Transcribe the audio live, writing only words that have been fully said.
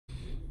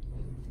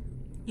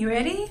You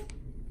ready?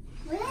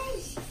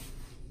 Yes.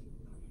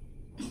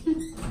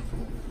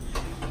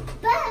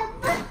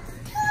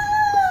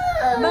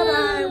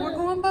 Bye-bye. We're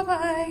going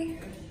bye-bye.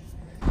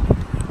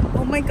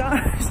 Oh my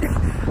gosh.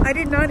 I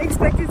did not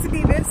expect it to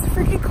be this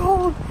freaking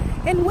cold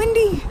and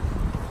windy.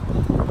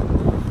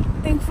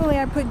 Thankfully,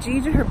 I put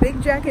Gigi in her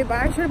big jacket,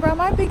 but I should have brought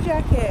my big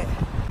jacket.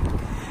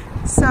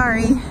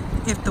 Sorry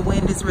if the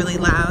wind is really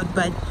loud,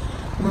 but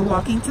we're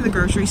walking to the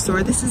grocery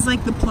store. This is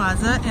like the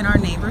plaza in our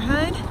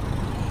neighborhood.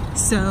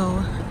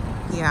 So,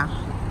 yeah.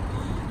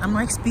 I'm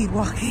like speed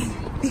walking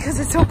because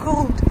it's so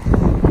cold.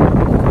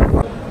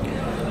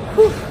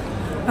 Whew.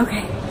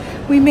 Okay,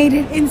 we made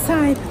it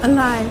inside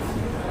alive.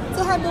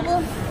 Say hi,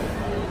 boo-boo.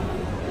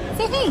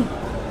 Say hey.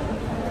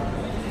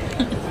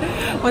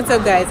 What's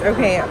up, guys?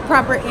 Okay,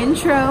 proper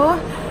intro.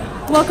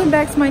 Welcome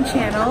back to my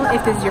channel.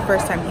 If this is your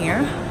first time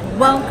here,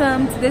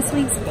 welcome to this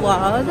week's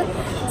vlog.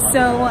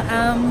 So,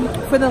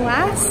 for the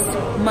last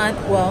month,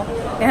 well,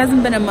 it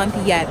hasn't been a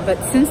month yet, but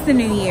since the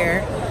new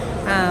year,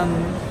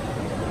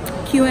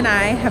 Q and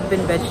I have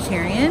been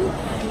vegetarian.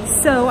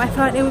 So I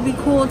thought it would be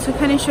cool to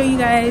kind of show you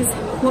guys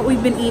what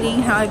we've been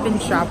eating, how I've been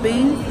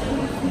shopping.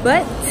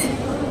 But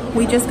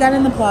we just got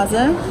in the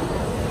plaza.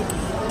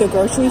 The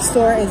grocery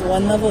store is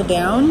one level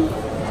down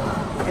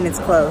and it's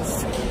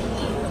closed.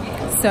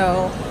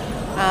 So,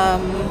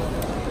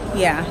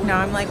 yeah, now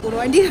I'm like, what do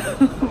I do?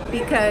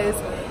 Because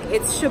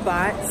it's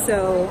Shabbat.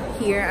 So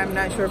here, I'm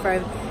not sure if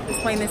I've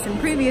explained this in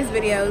previous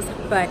videos,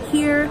 but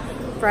here,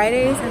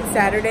 Fridays and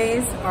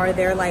Saturdays are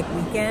their like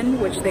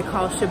weekend, which they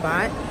call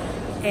Shabbat,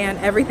 and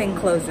everything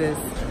closes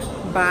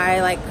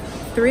by like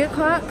 3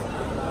 o'clock.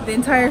 The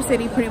entire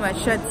city pretty much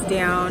shuts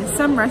down.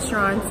 Some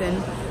restaurants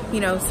and,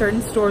 you know,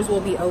 certain stores will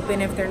be open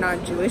if they're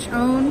not Jewish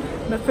owned,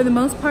 but for the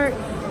most part,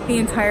 the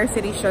entire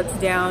city shuts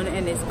down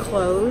and is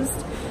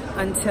closed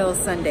until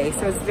Sunday.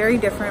 So it's very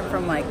different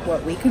from like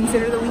what we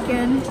consider the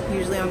weekend.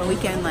 Usually on the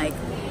weekend, like,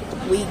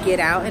 we get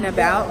out and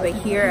about, but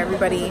here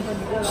everybody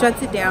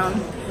shuts it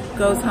down,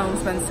 goes home,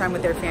 spends time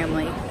with their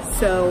family.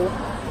 So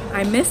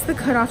I missed the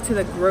cutoff to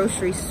the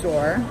grocery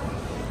store,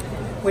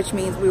 which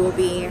means we will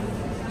be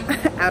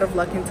out of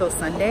luck until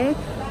Sunday.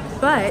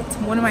 But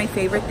one of my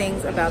favorite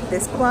things about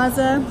this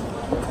plaza,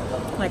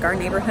 like our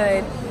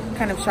neighborhood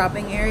kind of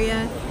shopping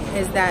area,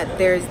 is that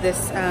there's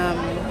this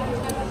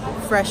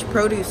fresh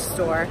produce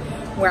store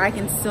where I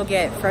can still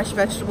get fresh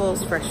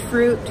vegetables, fresh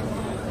fruit,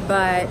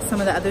 but some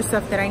of the other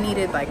stuff that I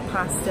needed, like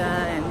pasta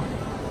and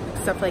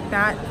stuff like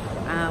that,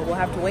 we'll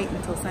have to wait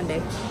until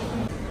Sunday.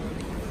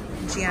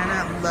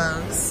 Gianna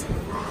loves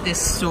this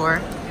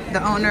store.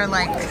 The owner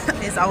like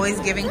is always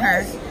giving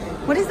her,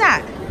 what is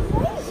that?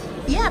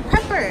 Yeah,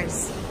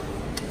 peppers.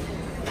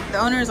 The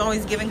owner is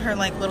always giving her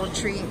like little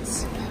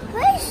treats.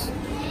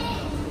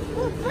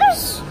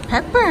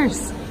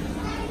 Peppers.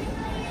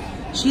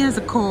 She has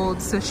a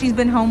cold, so she's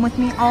been home with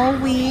me all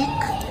week.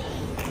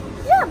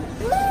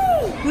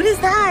 What is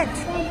that?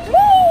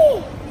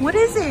 What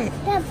is it?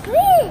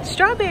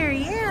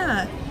 Strawberry,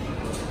 yeah.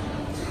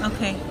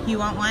 Okay, you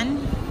want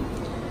one?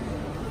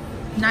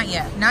 Not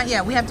yet, not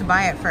yet. We have to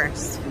buy it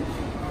first.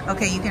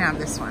 Okay, you can have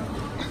this one.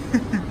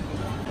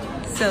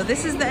 So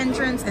this is the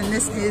entrance and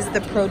this is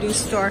the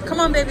produce store. Come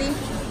on, baby.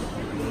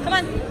 Come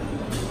on.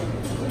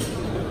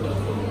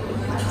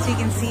 So you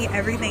can see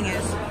everything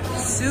is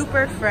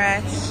super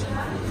fresh.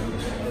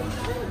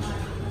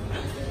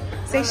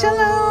 Say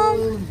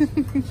shalom.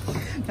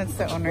 That's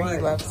the owner, he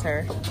loves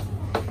her.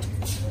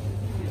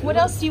 What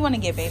else do you want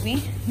to get,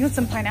 baby? You want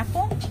some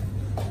pineapple?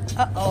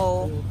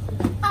 Uh-oh.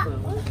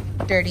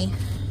 Dirty.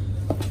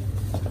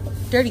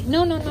 Dirty.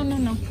 No, no, no, no,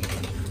 no.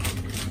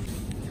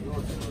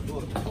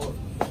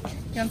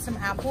 You want some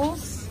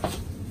apples?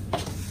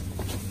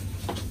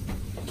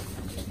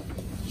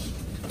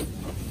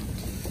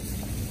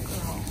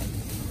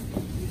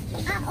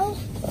 Uh-oh.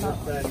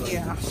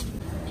 Yeah.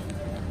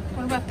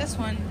 What about this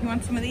one? You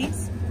want some of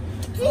these?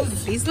 Oh,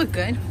 these look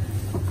good.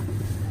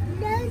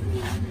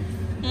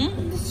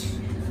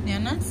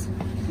 Nanas?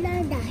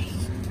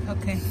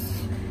 Okay.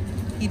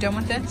 You done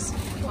with this?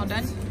 All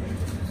done?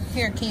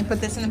 Here, can you put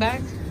this in the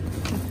bag?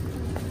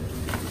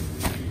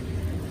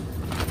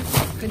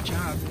 Good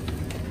job.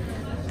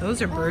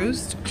 Those are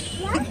bruised.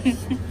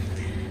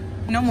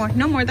 No more,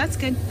 no more. That's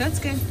good. That's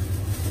good.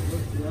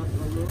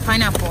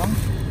 Pineapple.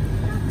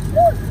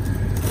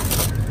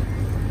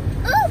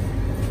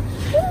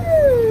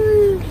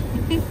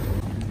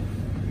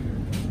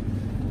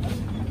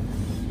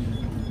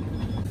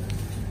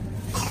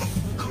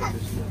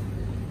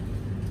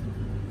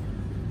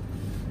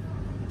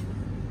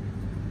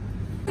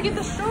 Get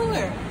the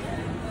stroller.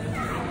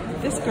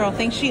 This girl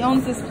thinks she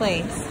owns this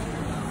place.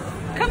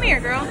 Come here,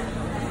 girl.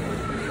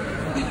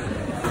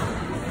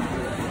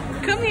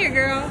 Come here,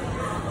 girl.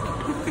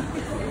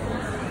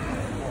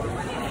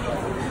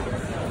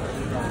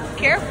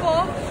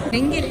 Careful.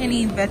 Didn't get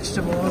any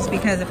vegetables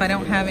because if I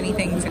don't have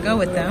anything to go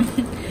with them,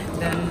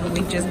 then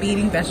we'd just be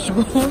eating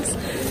vegetables.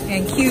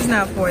 And Q's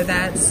not for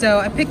that. So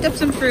I picked up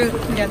some fruit.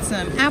 We got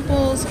some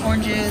apples,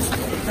 oranges,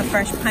 a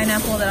fresh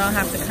pineapple that I'll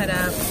have to cut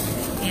up,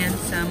 and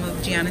some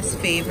of Gianna's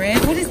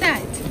favorite. What is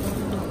that?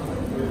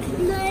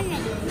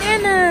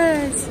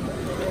 Bananas.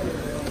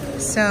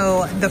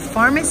 So the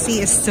pharmacy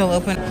is still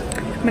open.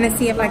 I'm gonna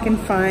see if I can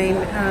find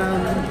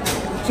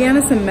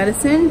Gianna some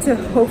medicine to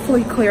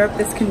hopefully clear up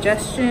this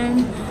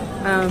congestion.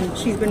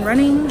 She's been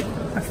running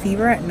a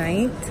fever at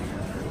night,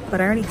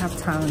 but I already have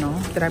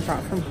Tylenol that I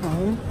brought from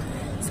home.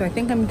 So I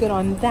think I'm good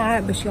on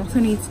that, but she also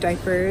needs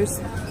diapers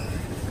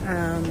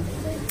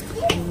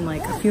and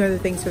like a few other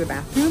things for the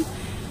bathroom.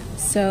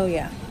 So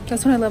yeah,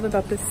 that's what I love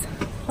about this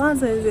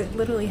plaza is it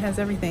literally has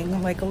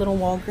everything, like a little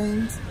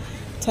Walgreens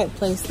type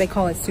place. They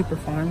call it Super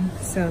Farm.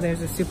 So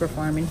there's a Super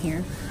Farm in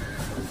here.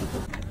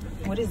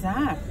 What is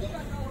that?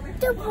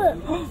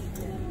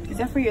 Is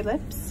that for your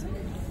lips?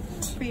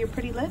 For your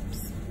pretty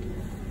lips?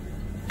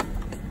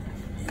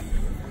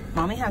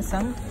 Mommy has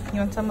some. You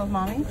want some of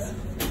Mommy's?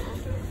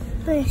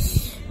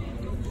 Please.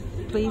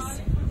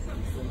 Please.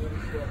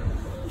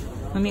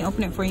 Let me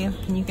open it for you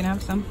and you can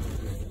have some.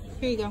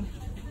 Here you go.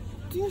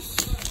 This.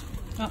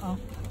 Uh-oh.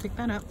 Pick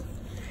that up.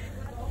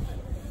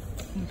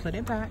 And put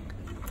it back.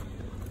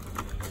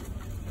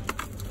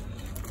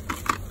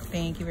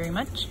 Thank you very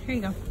much. Here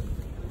you go.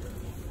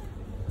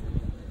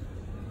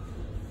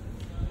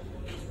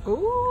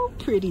 Oh,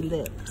 pretty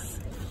lips.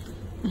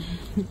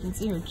 You can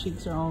see her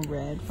cheeks are all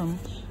red from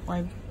where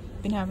I've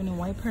been having to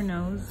wipe her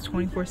nose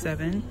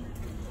 24/7.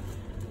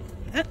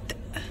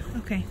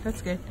 Okay,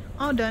 that's good.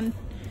 All done.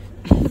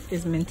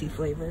 Is minty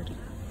flavored.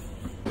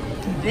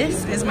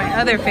 This is my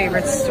other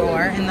favorite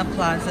store in the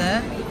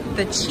plaza,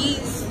 the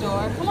cheese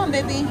store. Come on,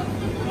 baby.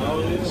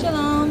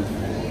 Shalom.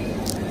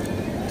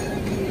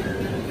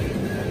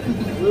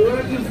 We're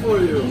waiting for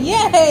you.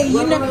 Yay!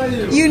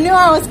 You knew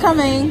I was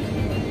coming.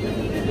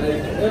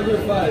 Like every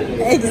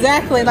Friday.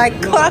 Exactly,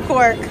 like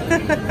clockwork.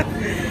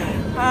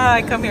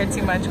 I come here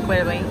too much,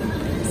 clearly.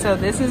 So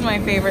this is my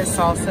favorite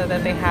salsa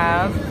that they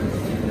have.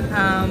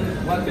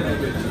 What can I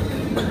get you?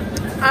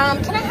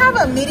 Can I have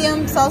a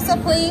medium salsa,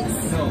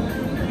 please? No.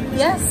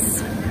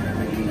 Yes.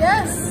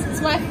 Yes, it's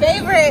my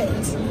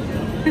favorite.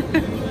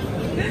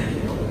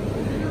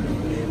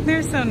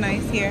 They're so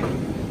nice here. Look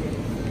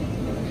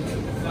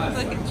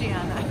at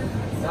Gianna.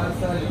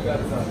 Salsa, you got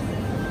salsa.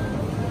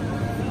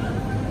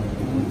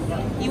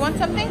 You want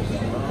something?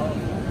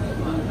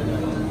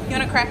 You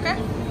want a cracker?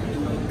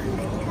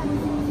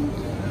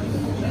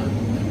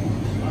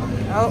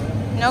 Oh,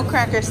 no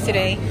crackers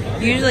today.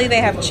 Usually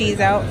they have cheese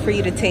out for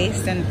you to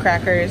taste and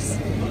crackers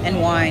and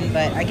wine,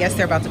 but I guess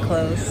they're about to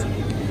close.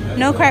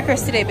 No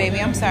crackers today, baby.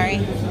 I'm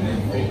sorry.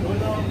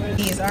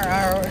 These are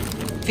our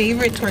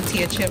favorite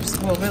tortilla chips.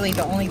 Well, really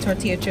the only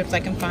tortilla chips I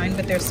can find,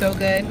 but they're so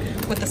good.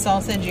 With the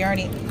salsa,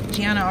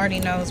 Gianna already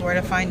knows where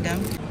to find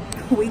them.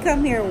 We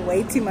come here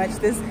way too much.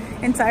 This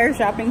entire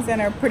shopping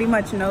center pretty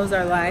much knows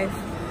our life.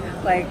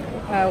 Like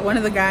one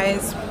of the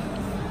guys,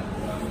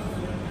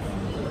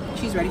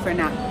 she's ready for a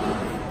nap.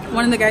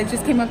 One of the guys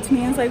just came up to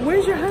me and was like,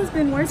 "Where's your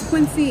husband? Where's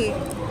Quincy?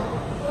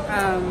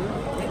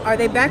 Are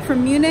they back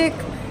from Munich?"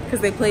 Because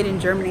they played in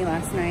Germany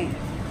last night.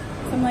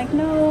 So I'm like,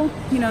 no,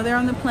 you know, they're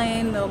on the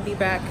plane. They'll be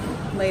back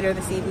later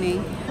this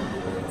evening.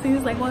 So he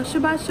was like, well,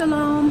 Shabbat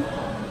Shalom.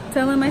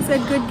 Tell him I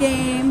said good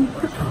game.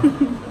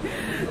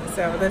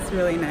 So that's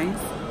really nice.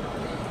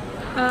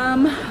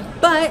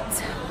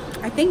 But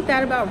I think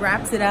that about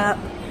wraps it up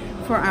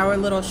for our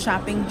little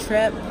shopping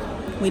trip.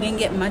 We didn't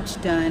get much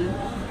done.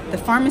 The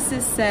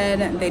pharmacist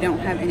said they don't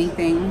have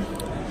anything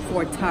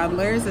for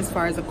toddlers as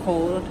far as a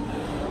cold.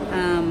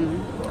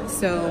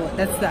 So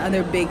that's the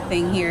other big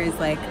thing here is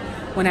like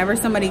whenever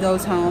somebody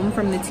goes home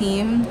from the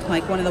team,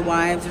 like one of the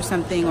wives or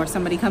something, or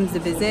somebody comes to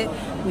visit,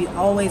 we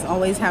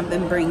always have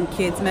them bring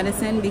kids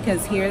medicine,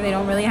 because here they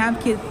don't really have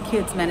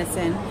kids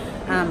medicine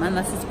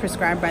unless it's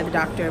prescribed by the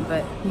doctor.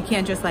 But you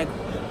can't just like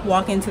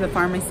walk into the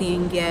pharmacy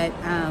and get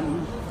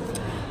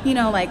you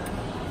know, like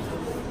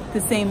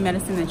the same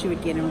medicine that you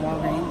would get in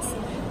Walgreens.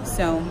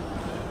 So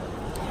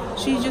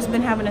she's just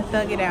been having to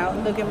thug it out.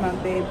 Look at my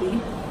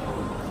baby.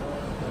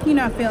 You're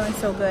not feeling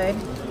so good.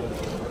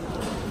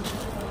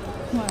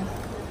 What?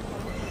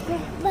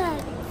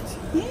 But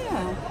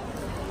Yeah.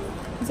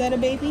 Is that a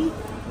baby?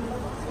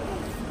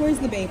 Where's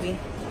the baby?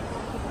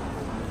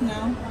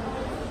 No?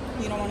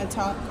 You don't want to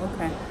talk?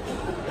 Okay.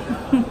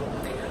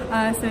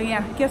 So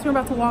yeah, guess we're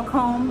about to walk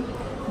home,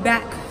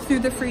 back through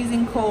the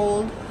freezing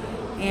cold,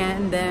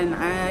 and then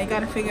I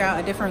gotta figure out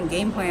a different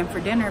game plan for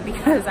dinner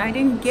because I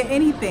didn't get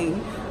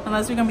anything,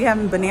 unless we're gonna be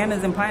having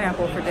bananas and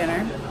pineapple for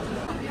dinner.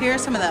 Here are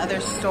some of the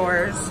other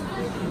stores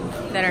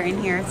that are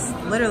in here. It's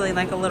literally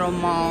like a little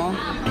mall,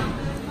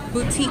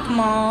 boutique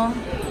mall.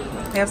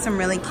 They have some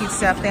really cute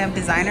stuff. They have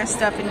designer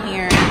stuff in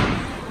here.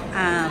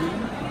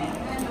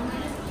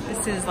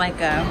 This is like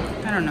a,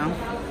 I don't know,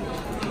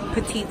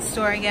 petite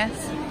store, I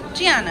guess.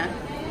 Gianna,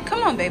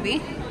 come on,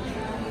 baby.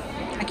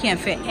 I can't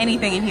fit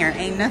anything in here.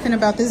 Ain't nothing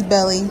about this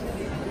belly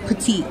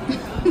petite.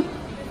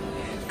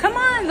 Come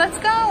on, let's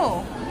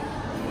go.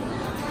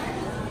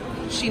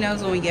 She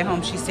knows when we get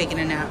home she's taking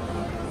a nap.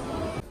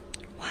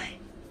 What?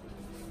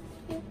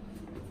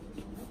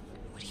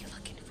 What are you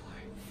looking for?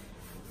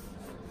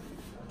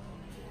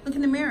 Look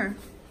in the mirror.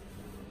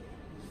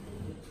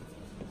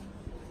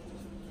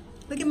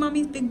 Look at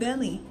mommy's big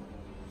belly.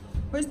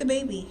 Where's the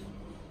baby?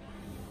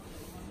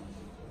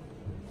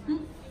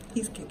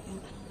 He's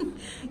kicking.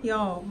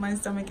 Y'all, my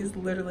stomach is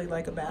literally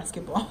like a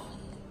basketball.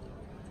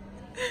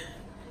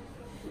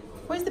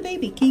 Where's the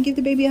baby? Can you give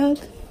the baby a hug?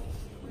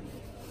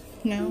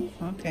 No?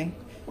 Okay.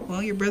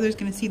 Well, your brother's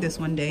gonna see this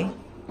one day.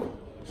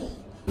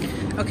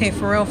 Okay,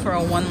 for real,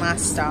 one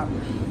last stop.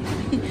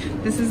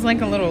 This is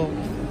like a little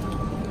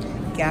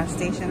gas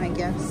station, I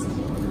guess.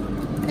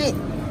 Hey,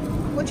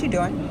 what you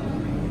doing?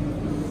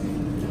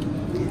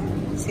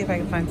 Let's see if I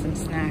can find some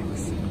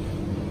snacks.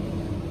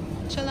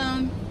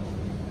 Shalom.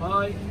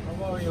 Hi,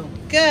 how are you?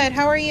 Good,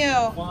 how are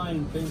you?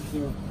 Fine, thank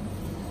you.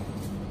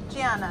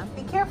 Gianna,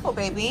 be careful,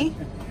 baby.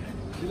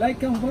 You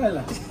like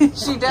umbrella?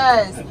 She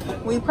does.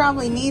 We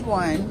probably need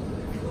one.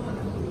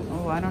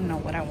 Oh, I don't know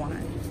what I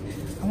want.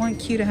 I want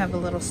Q to have a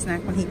little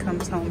snack when he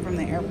comes home from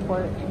the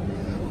airport.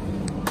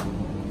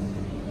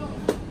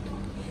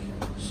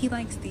 He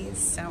likes these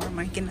sour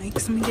Mike and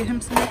Ike's. Let me get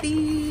him some of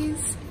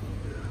these.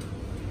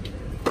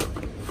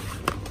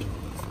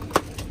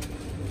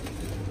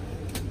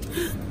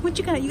 What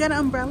you got? You got an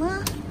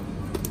umbrella?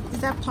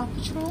 Is that Paw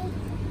Patrol?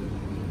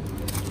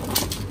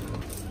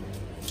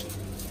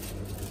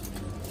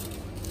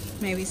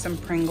 Maybe some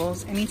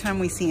Pringles. Anytime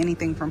we see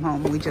anything from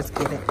home, we just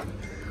get it.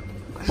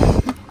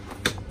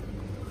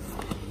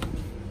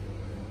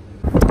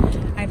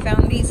 I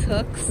found these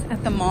hooks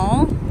at the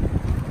mall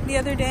the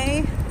other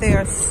day. They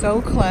are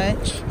so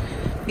clutch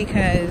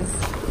because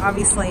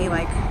obviously,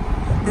 like,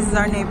 this is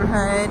our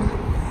neighborhood.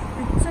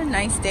 It's a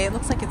nice day. It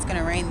looks like it's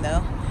gonna rain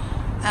though.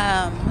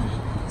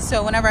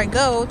 So whenever I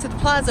go to the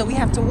plaza, we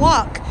have to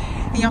walk,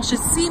 and y'all should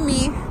see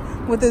me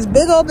with this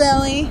big old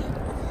belly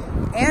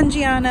and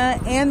Gianna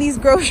and these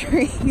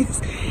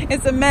groceries.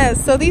 It's a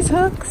mess. So these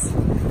hooks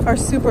are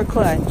super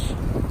clutch.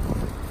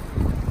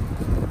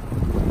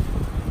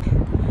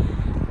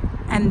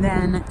 And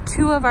then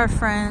two of our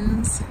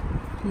friends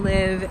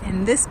live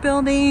in this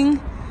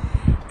building,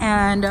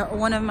 and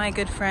one of my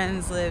good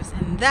friends lives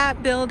in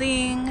that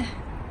building.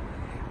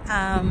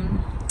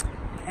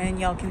 And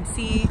y'all can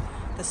see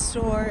the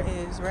store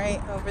is right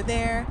over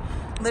there,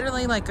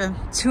 literally like a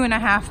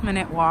 2.5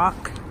 minute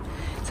walk.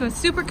 So it's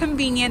super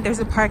convenient. There's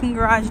a parking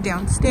garage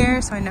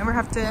downstairs, so I never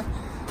have to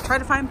try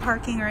to find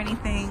parking or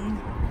anything.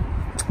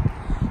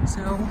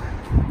 So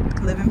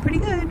living pretty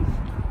good.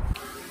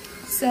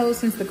 So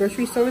since the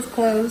grocery store was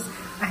closed,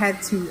 I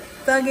had to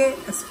thug it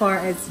as far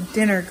as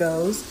dinner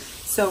goes.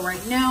 So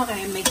right now I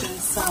am making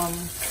some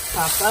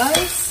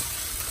papas.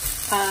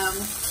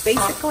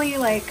 Basically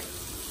like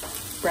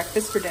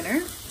breakfast for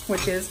dinner,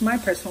 which is my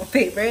personal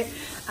favorite.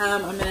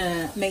 I'm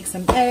gonna make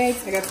some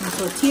eggs. I got some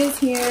tortillas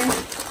here.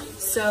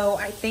 So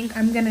I think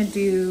I'm gonna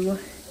do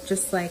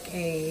just like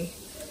a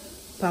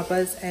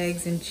papas,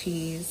 eggs, and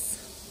cheese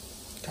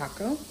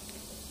taco.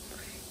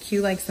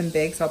 Q likes them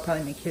big, so I'll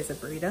probably make his a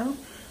burrito.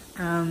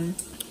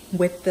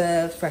 With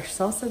the fresh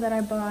salsa that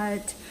I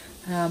bought,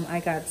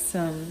 I got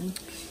some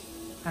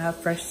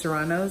fresh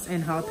serranos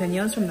and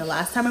jalapenos from the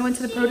last time I went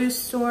to the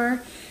produce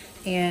store.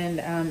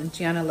 And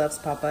Gianna loves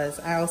papas.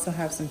 I also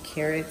have some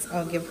carrots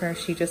I'll give her.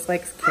 She just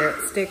likes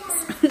carrot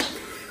sticks.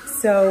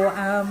 So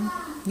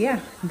yeah,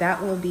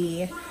 that will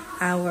be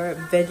our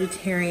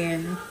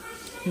vegetarian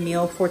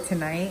meal for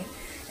tonight.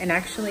 And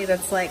actually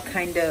that's like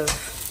kind of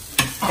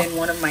been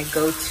one of my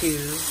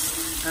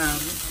go-tos,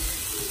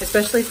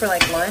 especially for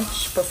like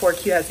lunch before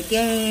Q has a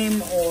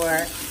game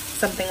or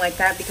something like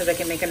that, because I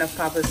can make enough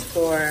papas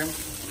for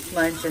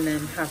lunch and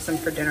then have some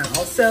for dinner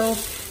also,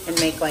 and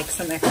make like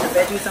some extra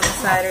veggies on the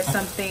side or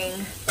something.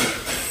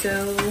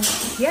 So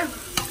yeah,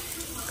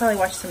 probably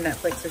watch some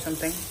Netflix or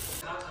something.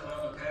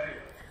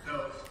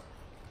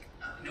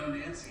 No,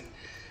 Nancy.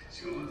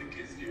 She won't let the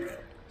kids near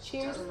it.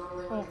 Cheers.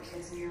 Oh,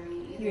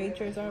 you ate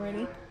yours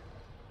already?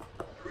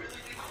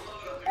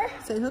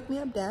 So hook me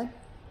up, Dad.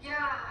 Yeah,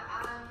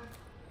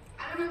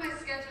 I don't know my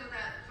schedule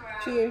that far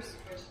out. Cheers.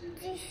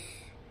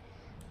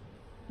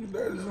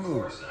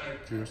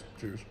 Cheers,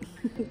 cheers.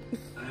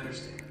 I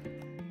understand.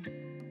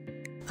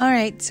 All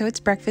right, so it's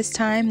breakfast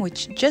time,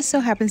 which just so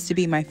happens to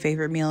be my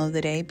favorite meal of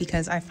the day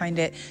because I find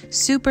it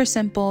super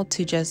simple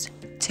to just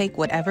take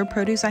whatever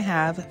produce I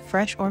have,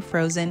 fresh or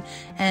frozen,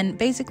 and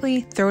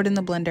basically throw it in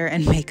the blender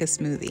and make a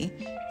smoothie.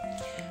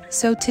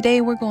 So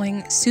today we're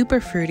going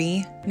super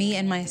fruity. Me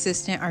and my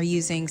assistant are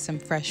using some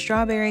fresh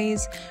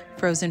strawberries,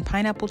 frozen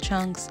pineapple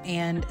chunks,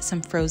 and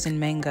some frozen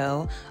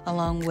mango,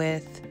 along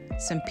with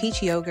some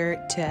peach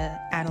yogurt to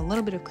add a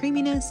little bit of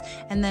creaminess,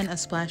 and then a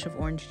splash of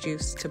orange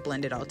juice to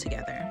blend it all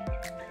together.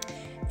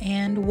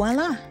 And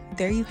voila,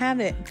 there you have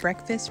it.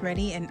 Breakfast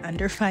ready in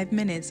under 5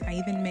 minutes. I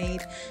even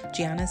made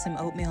Gianna some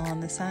oatmeal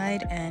on the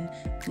side, and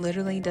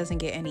literally doesn't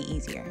get any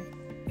easier.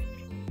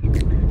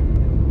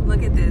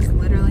 Look at this,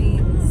 literally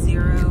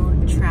zero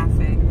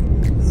traffic.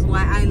 This is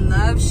why I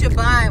love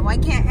Shabbat. Why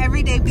can't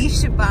every day be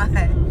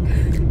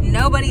Shabbat?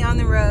 Nobody on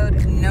the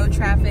road, no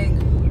traffic,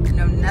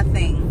 no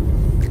nothing.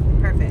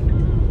 Perfect.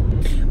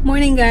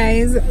 Morning,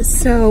 guys.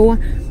 So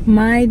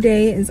my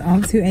day is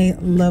off to a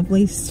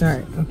lovely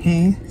start,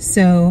 okay?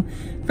 So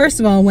First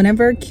of all,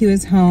 whenever Q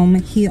is home,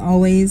 he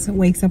always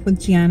wakes up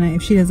with Gianna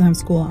if she doesn't have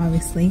school,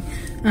 obviously.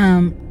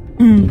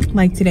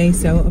 Like today,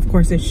 so of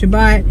course it's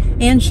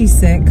Shabbat and she's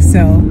sick,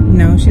 so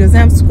no, she doesn't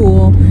have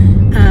school.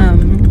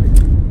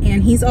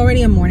 And he's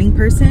already a morning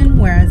person,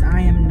 whereas I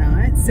am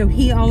not. So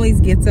he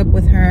always gets up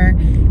with her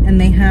and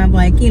they have,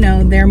 like, you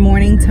know, their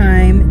morning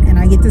time and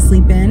I get to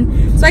sleep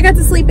in. So I got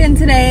to sleep in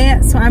today,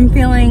 so I'm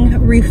feeling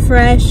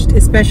refreshed,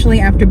 especially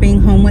after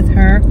being home with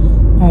her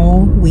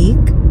all week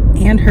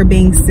and her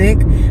being sick.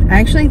 I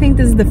actually think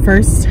this is the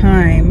first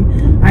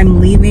time I'm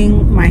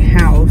leaving my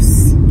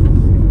house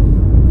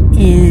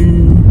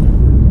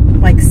in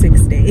like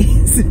 6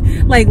 days.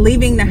 Like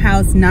leaving the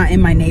house not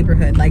in my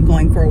neighborhood, like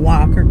going for a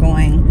walk or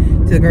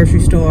going to the grocery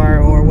store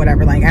or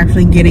whatever, like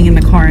actually getting in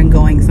the car and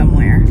going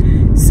somewhere.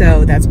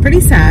 So that's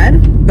pretty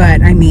sad,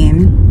 but I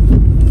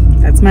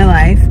mean, that's my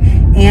life.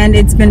 And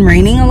it's been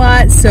raining a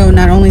lot, so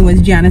not only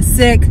was Gianna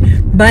sick,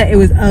 but it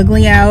was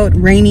ugly out,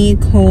 rainy,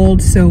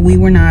 cold, so we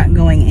were not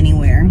going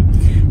anywhere.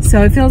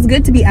 So it feels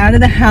good to be out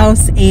of the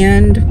house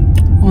and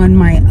on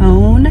my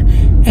own.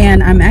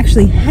 And I'm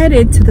actually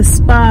headed to the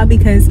spa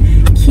because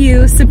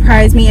Q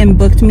surprised me and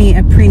booked me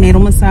a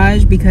prenatal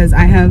massage because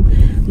I have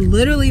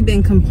literally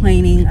been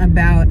complaining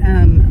about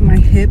my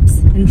hips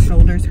and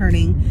shoulders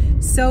hurting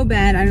so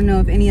bad. I don't know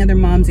if any other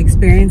moms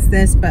experience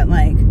this, but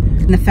like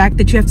the fact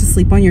that you have to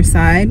sleep on your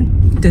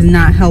side does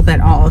not help at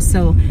all.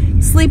 So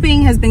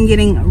sleeping has been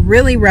getting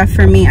really rough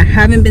for me. I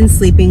haven't been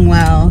sleeping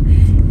well,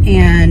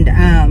 and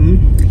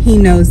he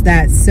knows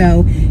that.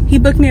 So he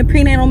booked me a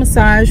prenatal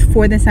massage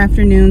for this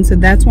afternoon, so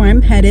that's where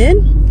I'm headed.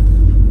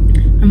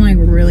 I'm like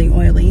really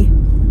oily.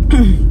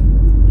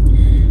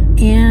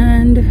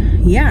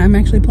 And yeah, I'm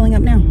actually pulling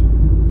up now.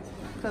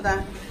 So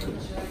that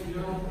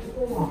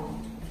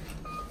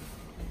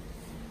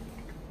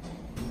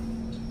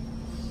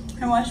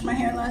I washed my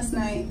hair last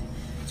night,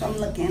 so I'm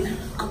looking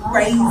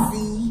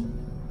crazy.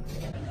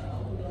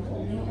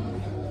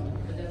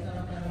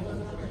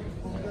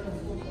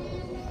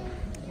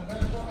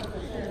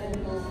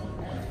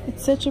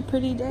 It's such a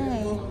pretty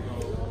day.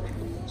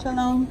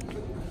 Shalom.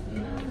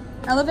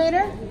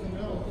 Elevator?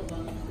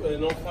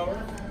 North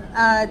Tower?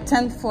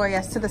 10th floor,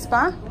 yes, to the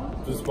spa?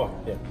 To the spa,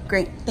 yeah.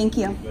 Great, thank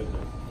you.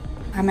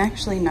 I'm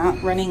actually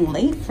not running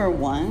late for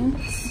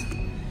once.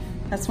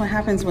 That's what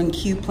happens when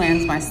Q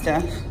plans my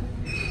stuff.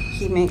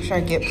 He makes sure I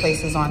get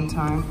places on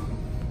time.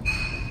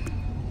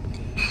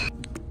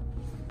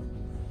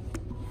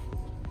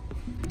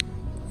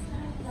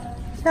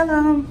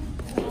 Shalom.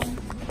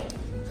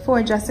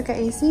 For Jessica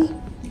AC?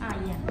 Ah,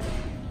 yeah.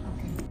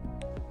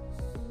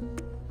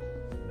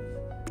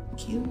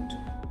 Cute.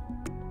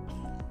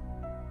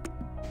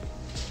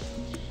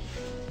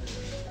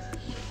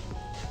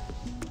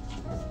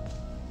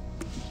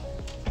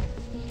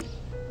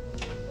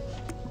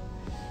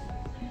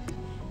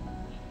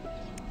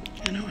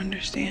 I don't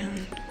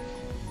understand.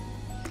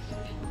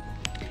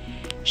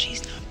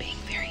 She's not being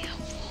very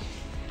helpful.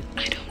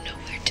 I don't know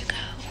where to go.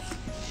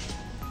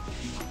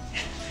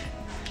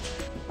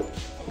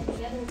 On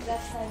the other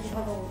left side, you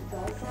have a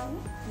drive down.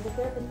 The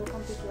therapist will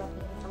come pick you up.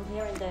 I'm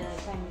here in the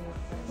time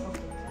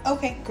you.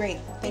 Okay, great.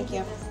 Thank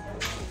you.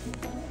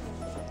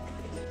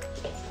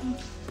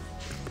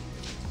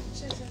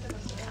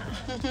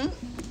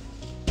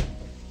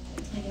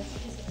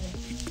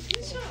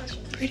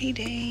 Pretty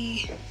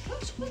day.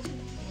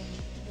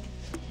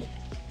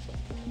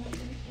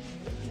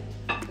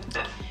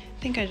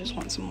 I think I just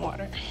want some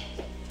water.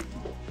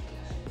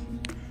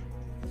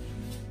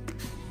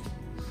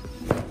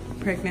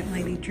 Pregnant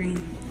lady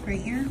dream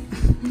right here.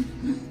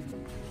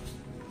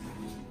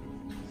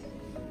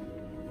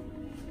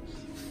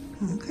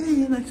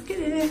 Okay, let's get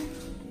it.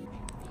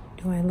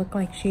 Do I look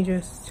like she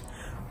just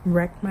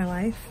wrecked my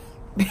life?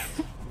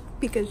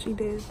 Because she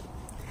did.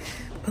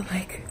 But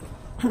like,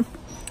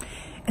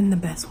 in the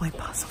best way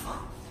possible.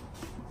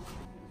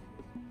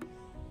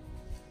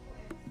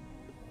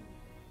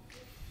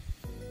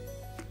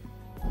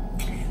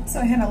 So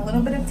I had a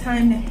little bit of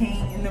time to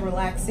hang in the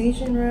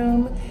relaxation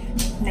room.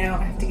 Now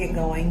I have to get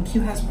going.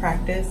 Q has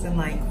practice in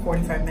like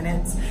 45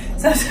 minutes.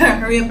 So I have to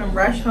hurry up and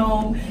rush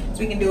home so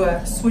we can do a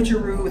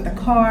switcheroo with the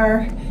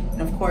car.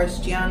 And of course,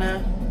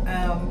 Gianna.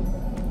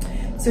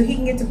 So he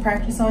can get to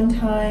practice on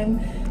time.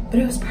 But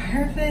it was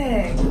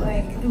perfect.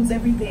 Like, it was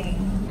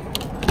everything.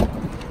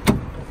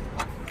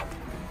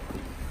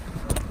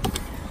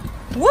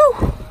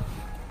 Woo!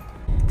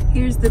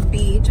 Here's the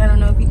beach. I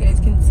don't know if you guys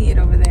can see it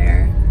over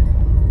there.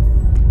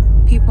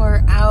 People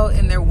are out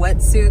in their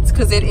wetsuits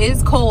because it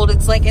is cold.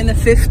 It's like in the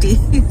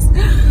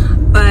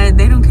 50s, but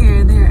they don't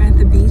care. They're at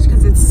the beach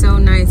because it's so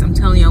nice. I'm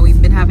telling y'all,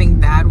 we've been having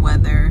bad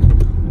weather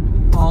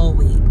all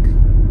week.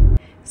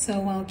 So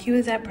while Q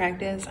is at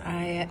practice,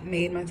 I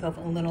made myself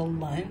a little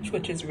lunch,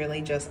 which is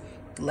really just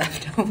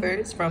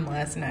leftovers from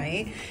last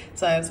night.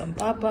 So I have some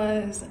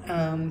papas,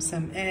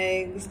 some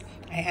eggs.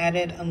 I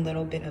added a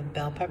little bit of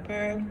bell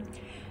pepper,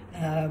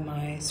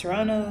 my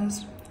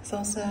serranos,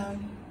 salsa,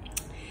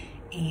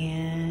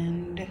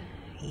 and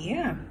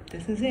yeah,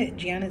 this is it.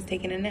 Gianna's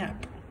taking a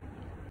nap.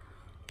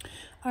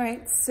 All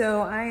right,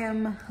 so I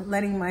am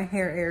letting my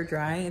hair air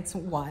dry. It's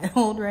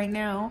wild right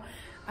now.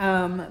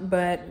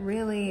 But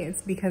really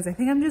it's because I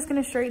think I'm just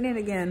gonna straighten it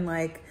again.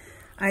 Like,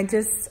 I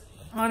just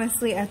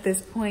honestly at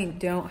this point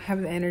don't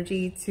have the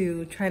energy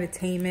to try to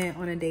tame it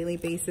on a daily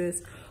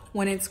basis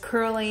when it's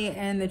curly.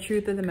 And the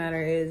truth of the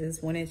matter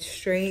is when it's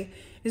straight,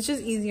 it's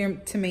just easier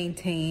to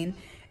maintain,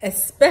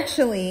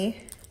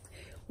 especially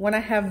when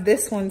I have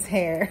this one's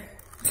hair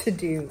to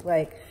do.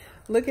 Like,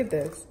 look at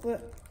this.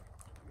 Look,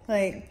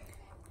 like,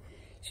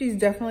 she's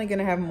definitely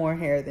gonna have more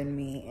hair than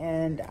me,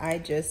 and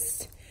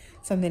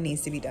something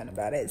needs to be done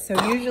about it.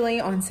 So usually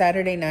on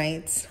Saturday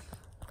nights,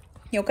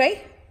 you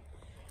okay?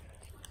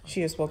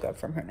 She just woke up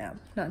from her nap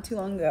not too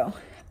long ago.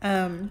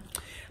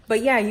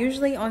 But yeah,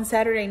 usually on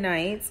Saturday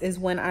nights is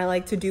when I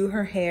like to do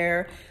her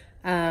hair,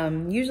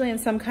 usually in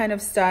some kind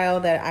of style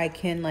that I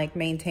can like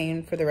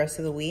maintain for the rest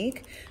of the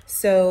week.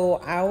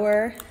 So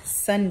our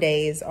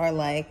Sundays are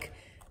like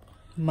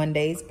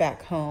Mondays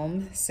back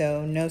home.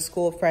 So no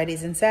school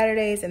Fridays and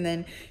Saturdays. And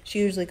then she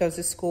usually goes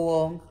to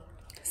school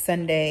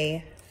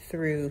Sunday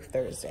through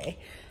Thursday.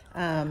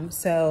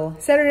 So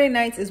Saturday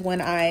nights is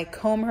when I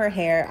comb her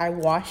hair. I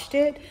washed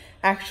it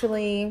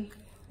actually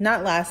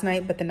not last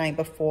night, but the night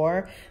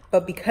before.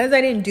 But because I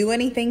didn't do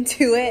anything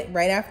to it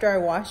right after I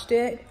washed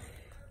it,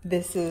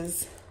 this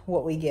is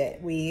what we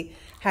get. We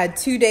had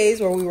 2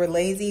 days where we were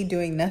lazy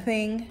doing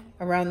nothing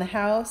around the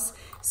house.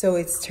 So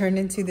it's turned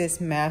into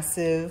this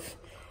massive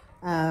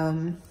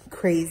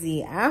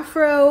crazy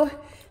afro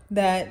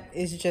that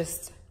is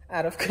just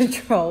out of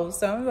control.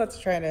 So I'm about to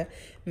try to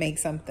make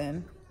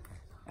something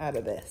out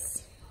of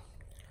this.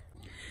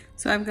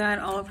 So I've got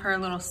all of her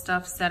little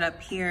stuff set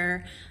up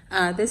here.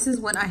 This is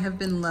what I have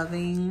been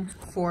loving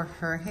for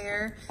her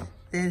hair.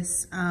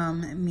 This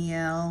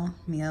Miele,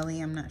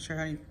 I'm not sure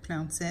how to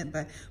pronounce it,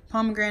 but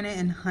pomegranate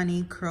and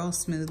honey curl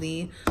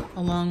smoothie,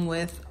 along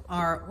with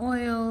our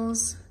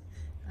oils,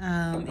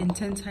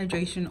 intense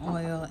hydration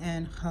oil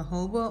and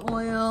jojoba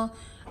oil.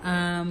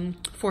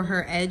 For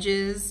her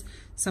edges,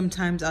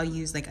 sometimes I'll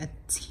use like a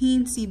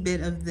teensy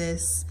bit of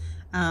this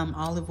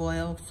olive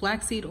oil,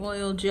 flaxseed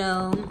oil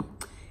gel,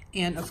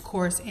 and of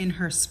course in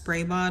her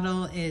spray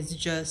bottle is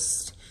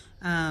just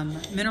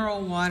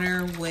mineral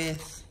water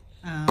with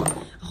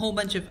a whole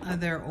bunch of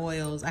other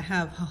oils. I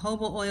have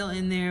jojoba oil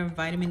in there,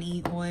 vitamin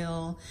E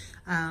oil,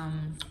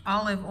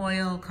 olive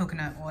oil,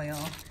 coconut oil.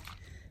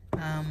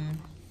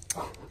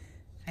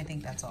 I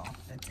think that's all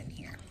that's in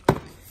here.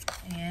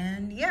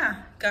 And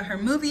yeah, got her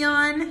movie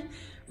on.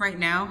 Right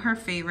now, her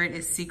favorite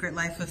is Secret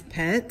Life of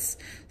Pets.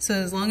 So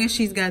as long as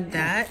she's got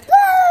that.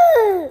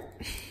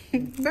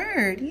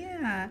 Bird,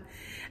 yeah.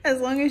 As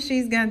long as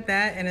she's got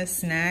that and a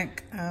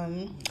snack,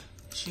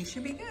 she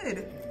should be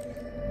good.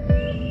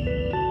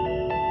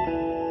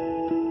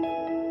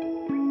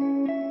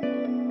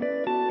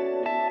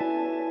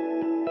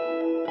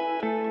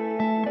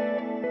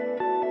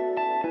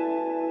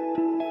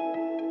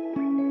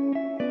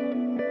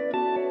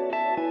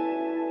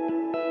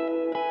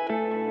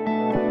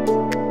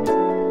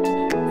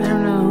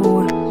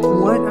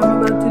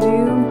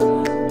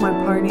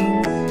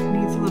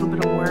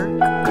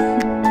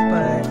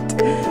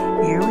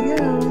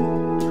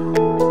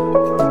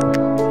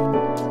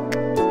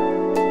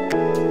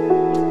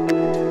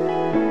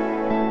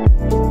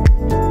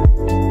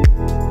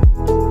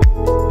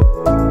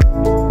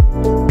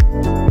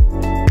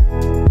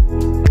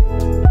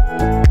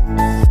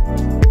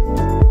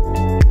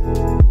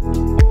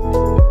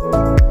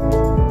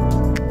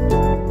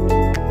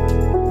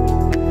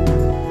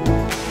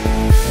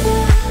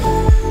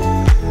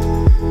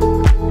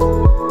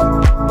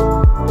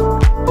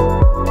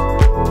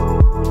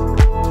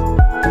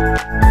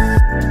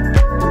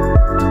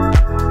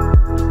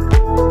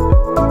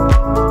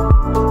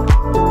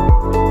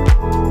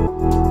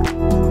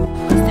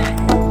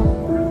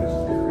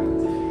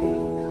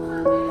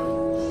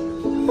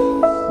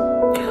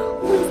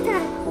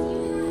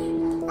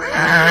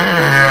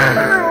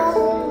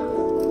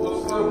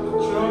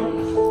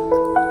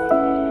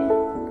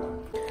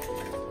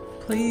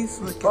 Please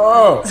look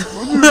at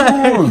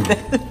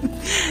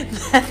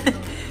that.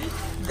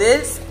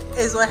 This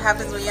is what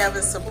happens when you have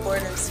a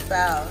supportive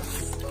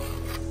spouse.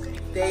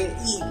 They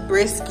eat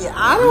brisket.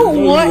 I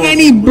don't want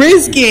any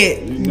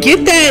brisket.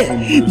 Get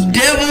that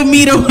devil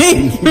meat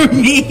away from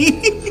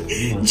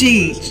me.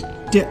 Gee.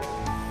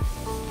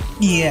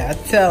 Yeah,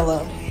 tell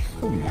them.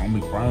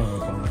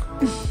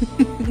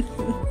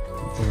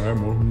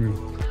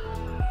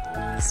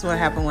 This is what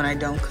happens when I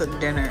don't cook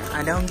dinner.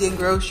 I don't get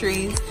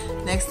groceries.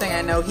 Next thing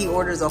I know, he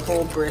orders a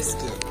whole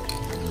brisket.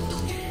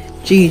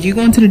 Gee, you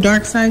going to the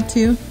dark side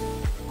too?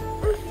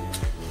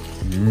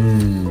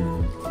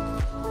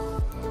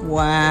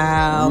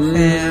 Wow,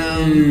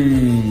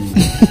 fam.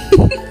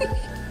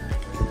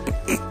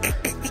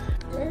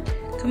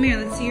 Come here,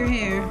 let's see your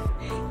hair.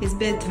 It's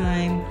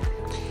bedtime.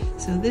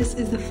 So this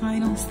is the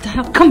final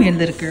stop. Come here,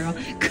 little girl.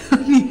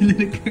 Come here,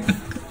 little girl.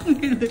 Come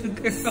here, little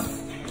girl.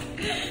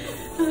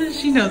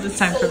 She knows it's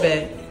time for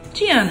bed.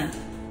 Gianna.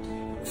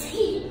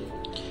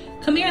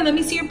 Come here, let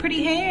me see your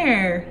pretty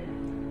hair.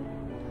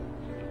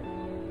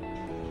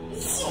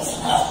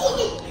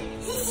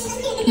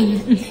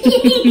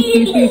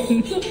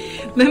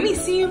 Let me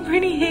see your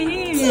pretty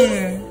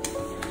hair.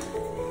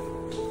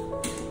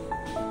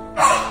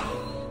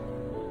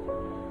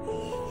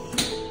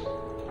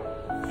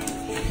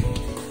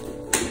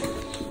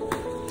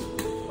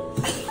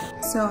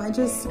 So I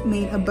just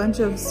made a bunch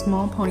of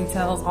small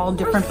ponytails, all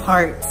different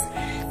parts.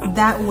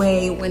 That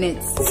way, when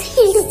it's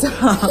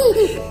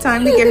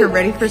time to get her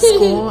ready for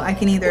school, I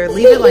can either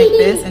leave it like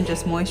this and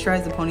just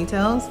moisturize the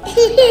ponytails,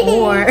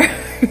 or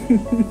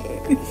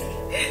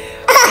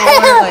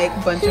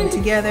like bunch them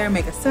together,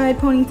 make a side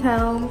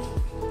ponytail.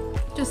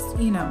 Just,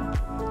 you know,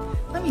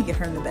 let me get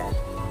her in the bed.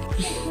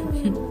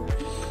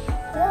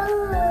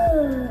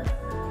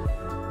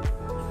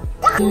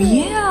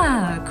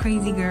 Yeah,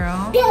 crazy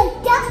girl.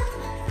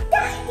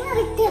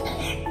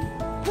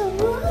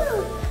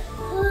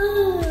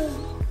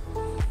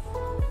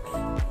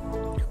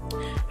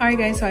 Alright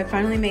guys, so I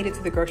finally made it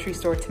to the grocery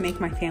store to make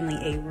my family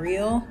a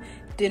real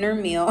dinner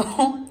meal.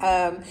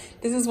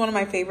 This is one of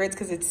my favorites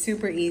because it's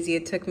super easy.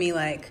 It took me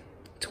like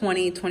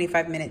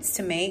 20-25 minutes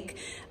to make.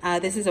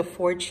 This is a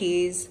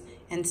 4-cheese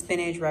and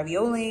spinach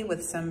ravioli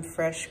with some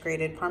fresh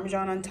grated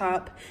Parmesan on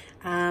top.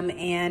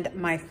 And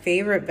my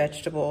favorite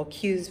vegetable,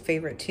 Q's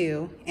favorite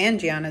too, and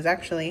Gianna's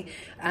actually,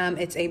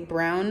 it's a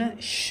brown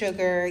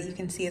sugar. You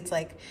can see it's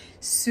like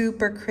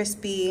super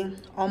crispy,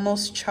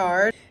 almost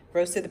charred.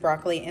 Roasted the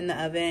broccoli in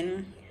the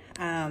oven.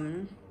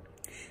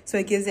 So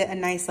it gives it a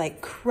nice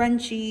like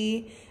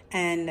crunchy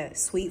and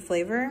sweet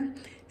flavor.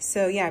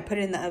 So yeah, I put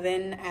it in the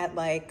oven at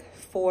like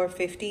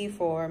 450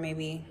 for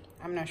maybe,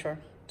 I'm not sure,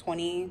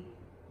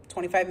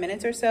 20-25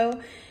 minutes or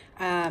so.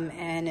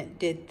 And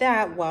did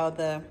that while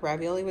the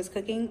ravioli was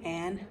cooking,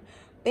 and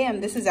bam,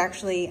 this is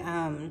actually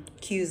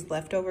Q's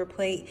leftover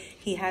plate.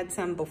 He had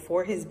some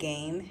before his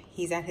game.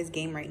 He's at his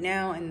game right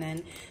now, and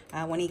then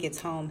when he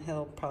gets home,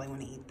 he'll probably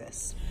want to eat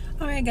this.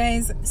 All right,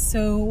 guys,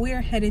 so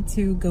we're headed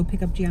to go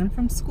pick up Gianna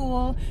from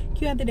school.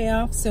 Q had the day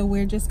off, so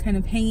we're just kind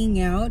of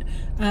hanging out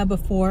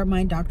before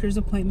my doctor's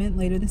appointment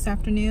later this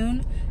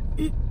afternoon.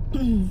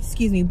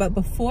 Excuse me, but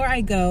before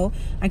I go,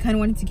 I kind of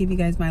wanted to give you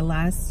guys my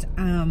last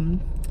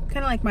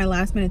kind of like my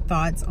last minute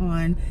thoughts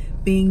on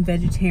being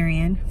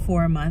vegetarian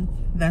for a month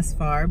thus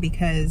far,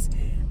 because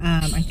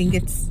I think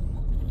it's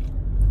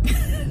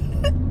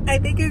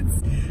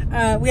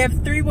we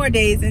have 3 more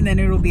days and then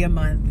it'll be a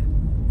month.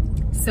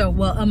 So,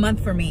 well, a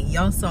month for me.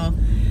 Y'all saw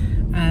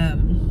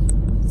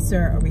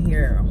sir over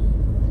here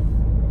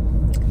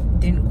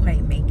didn't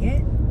quite make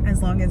it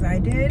as long as I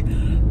did.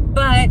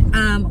 But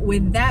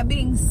with that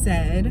being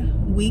said,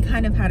 we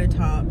kind of had a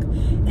talk,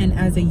 and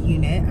as a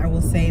unit, I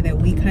will say that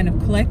we kind of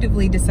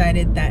collectively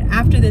decided that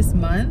after this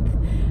month,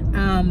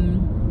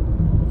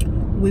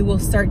 we will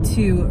start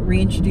to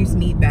reintroduce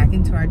meat back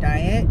into our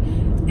diet,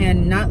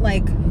 and not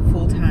like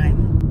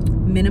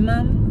full-time,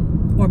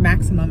 minimum or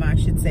maximum, I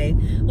should say,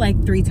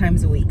 like 3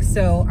 times a week.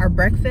 So our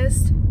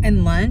breakfast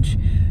and lunch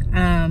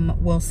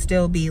will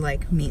still be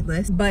like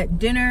meatless, but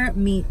dinner,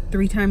 meat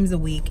 3 times a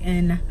week.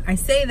 And I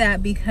say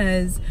that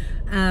because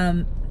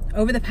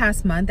over the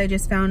past month, I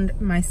just found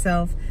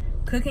myself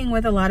cooking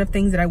with a lot of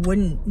things that I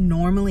wouldn't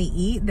normally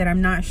eat, that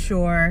I'm not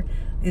sure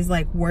is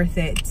like worth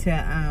it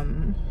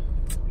to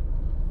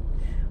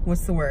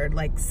what's the word,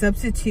 like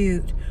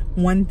substitute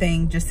one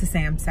thing just to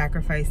say I'm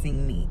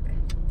sacrificing meat.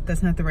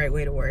 That's not the right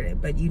way to word it,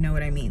 but you know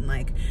what I mean.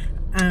 Like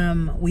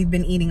we've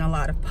been eating a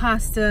lot of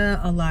pasta,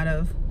 a lot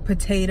of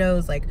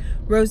potatoes, like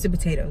roasted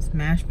potatoes,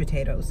 mashed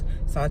potatoes,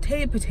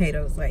 sauteed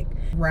potatoes, like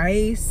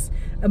rice,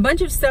 a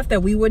bunch of stuff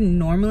that we wouldn't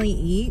normally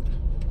eat,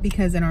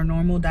 because in our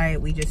normal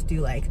diet we just do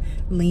like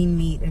lean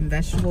meat and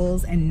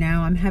vegetables. And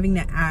now I'm having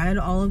to add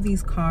all of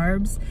these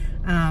carbs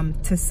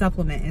to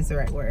supplement, is the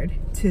right word,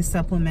 to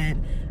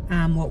supplement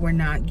what we're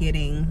not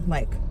getting,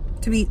 like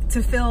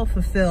to feel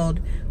fulfilled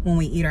when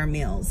we eat our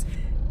meals.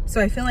 So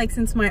I feel like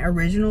since my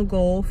original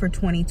goal for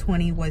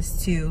 2020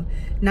 was to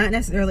not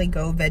necessarily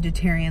go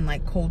vegetarian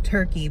like cold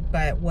turkey,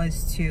 but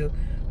was to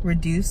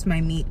reduce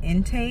my meat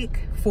intake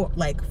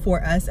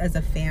for us as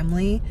a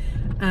family,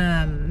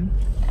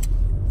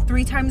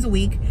 3 times a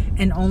week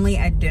and only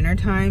at dinner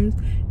times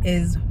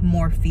is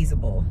more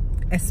feasible,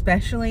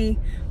 especially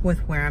with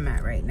where I'm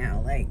at right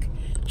now. Like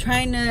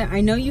trying to,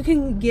 I know you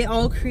can get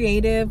all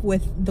creative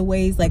with the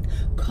ways like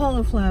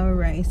cauliflower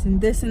rice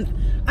and this, and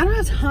I don't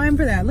have time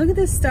for that. Look at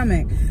this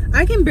stomach.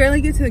 I can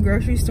barely get to the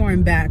grocery store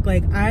and back.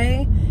 Like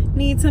I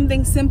need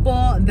something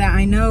simple that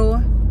I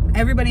know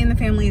everybody in the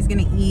family is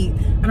gonna eat.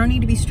 I don't need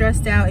to be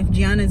stressed out if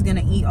Gianna is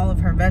gonna eat all of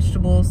her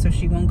vegetables so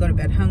she won't go to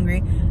bed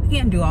hungry. I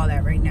can't do all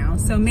that right now.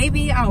 So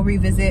maybe I'll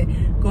revisit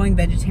going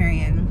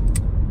vegetarian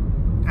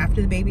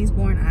after the baby's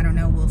born. I don't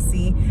know, we'll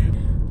see.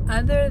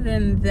 Other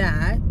than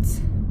that,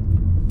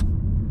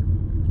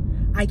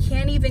 I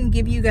can't even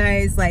give you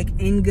guys, like,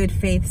 in good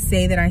faith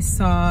say that I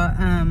saw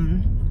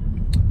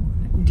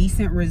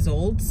decent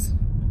results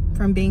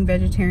from being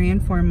vegetarian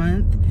for a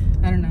month.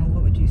 I don't know,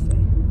 what would you say?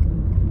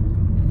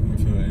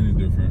 Feel any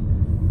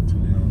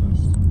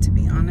different, to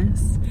be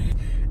honest.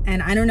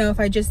 And I don't know if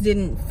I just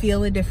didn't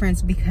feel a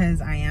difference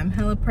because I am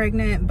hella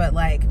pregnant, but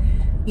like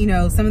you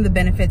know, some of the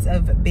benefits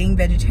of being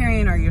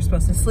vegetarian are you're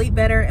supposed to sleep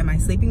better. Am I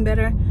sleeping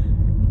better?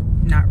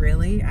 Not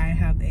really. I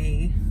have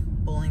a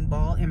bowling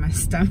ball in my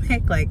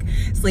stomach. Like,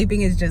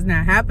 sleeping is just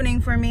not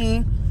happening for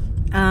me.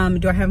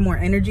 Do I have more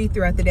energy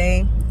throughout the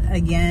day?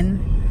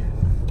 Again,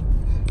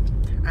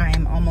 I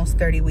am almost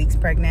 30 weeks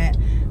pregnant.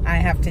 I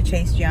have to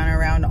chase Gianna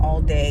around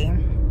all day,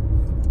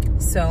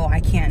 so I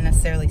can't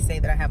necessarily say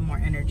that I have more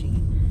energy.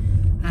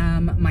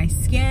 My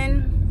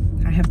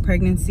skin, I have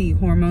pregnancy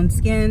hormone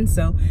skin,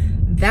 so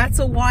that's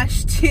a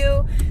wash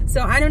too.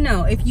 So I don't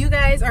know if you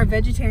guys are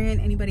vegetarian,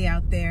 anybody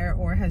out there,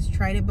 or has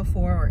tried it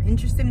before or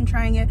interested in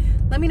trying it,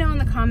 let me know in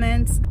the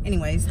comments.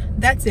 Anyways,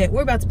 that's it.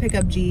 We're about to pick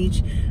up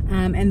Geej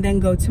and then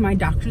go to my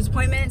doctor's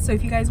appointment. So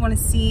if you guys want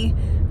to see,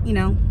 you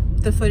know,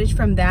 the footage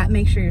from that,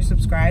 make sure you're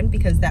subscribed,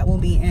 because that will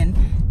be in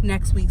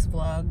next week's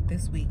vlog.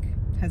 This week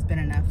has been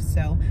enough,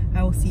 so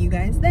I will see you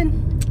guys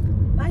then.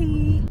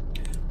 Bye.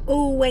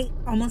 Oh wait,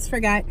 almost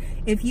forgot.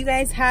 If you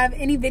guys have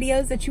any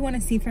videos that you want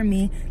to see from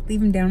me,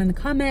 leave them down in the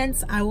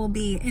comments. I will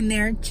be in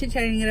there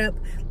chit-chatting it up.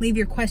 Leave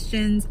your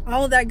questions,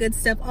 all of that good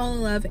stuff, all the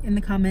love in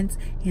the comments,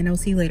 and I'll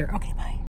see you later. Okay, bye.